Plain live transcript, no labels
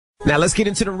Now let's get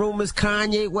into the rumors.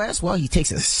 Kanye West, well, he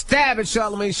takes a stab at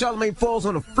Charlamagne. Charlamagne falls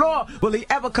on the floor. Will he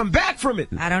ever come back from it?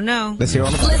 I don't know. Let's hear all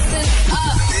about it. Listen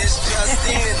up. This just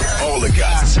in. All the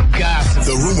gossip.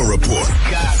 The Rumor Report.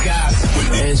 Gossip.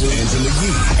 With Angela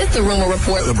Yee. It's the Rumor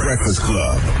Report. The Breakfast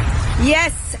Club.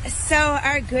 Yes, so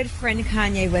our good friend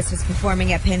Kanye West was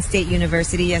performing at Penn State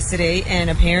University yesterday, and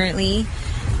apparently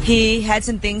he had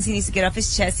some things he needs to get off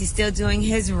his chest. He's still doing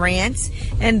his rant,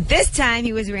 and this time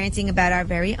he was ranting about our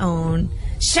very own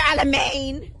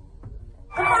Charlamagne. If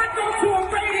I go to a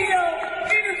radio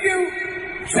interview,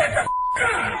 shut the up.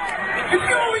 If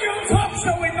you're on your talk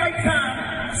show at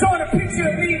nighttime, showing a picture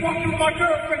of me walking with my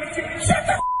girlfriend and shit, shut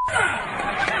the up.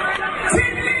 10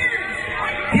 years.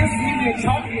 Yes, media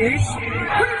talk-ish.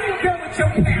 What have you done with your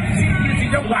past 10 years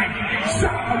of your life?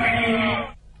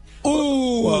 Charlamagne.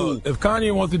 Ooh. Well, if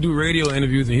Kanye wants to do radio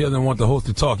interviews and he doesn't want the host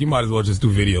to talk, he might as well just do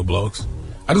video blogs.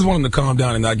 I just want him to calm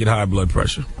down and not get high blood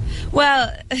pressure.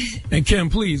 Well, and Kim,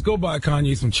 please go buy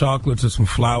Kanye some chocolates or some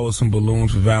flowers, some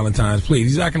balloons for Valentine's.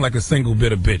 Please, he's acting like a single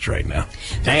bitter bitch right now.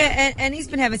 Yeah, and he's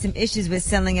been having some issues with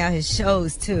selling out his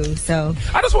shows too. So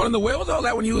I just want to know, where was all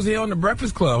that when he was here on the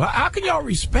Breakfast Club? How can y'all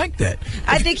respect that?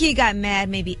 I think he got mad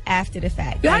maybe after the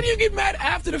fact. How do you get mad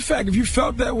after the fact? If you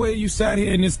felt that way, you sat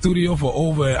here in this studio for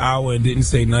over an hour and didn't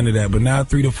say none of that. But now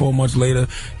 3 to 4 months later,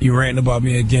 you ranting about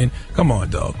me again. Come on,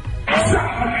 dog.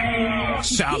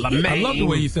 Charlamagne. I love the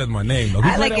way he says my name, though.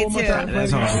 I like it too.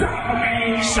 That's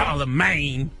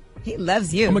Charlamagne. He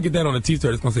loves you. I'm going to get that on a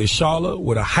t-shirt. It's going to say Charla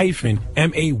with a hyphen,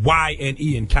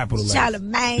 M-A-Y-N-E in capital letters.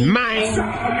 Charlamagne. Mine.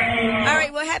 All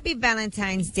right, well, happy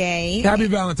Valentine's Day. Happy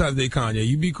Valentine's Day, Kanye.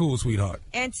 You be cool, sweetheart.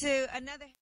 And to another...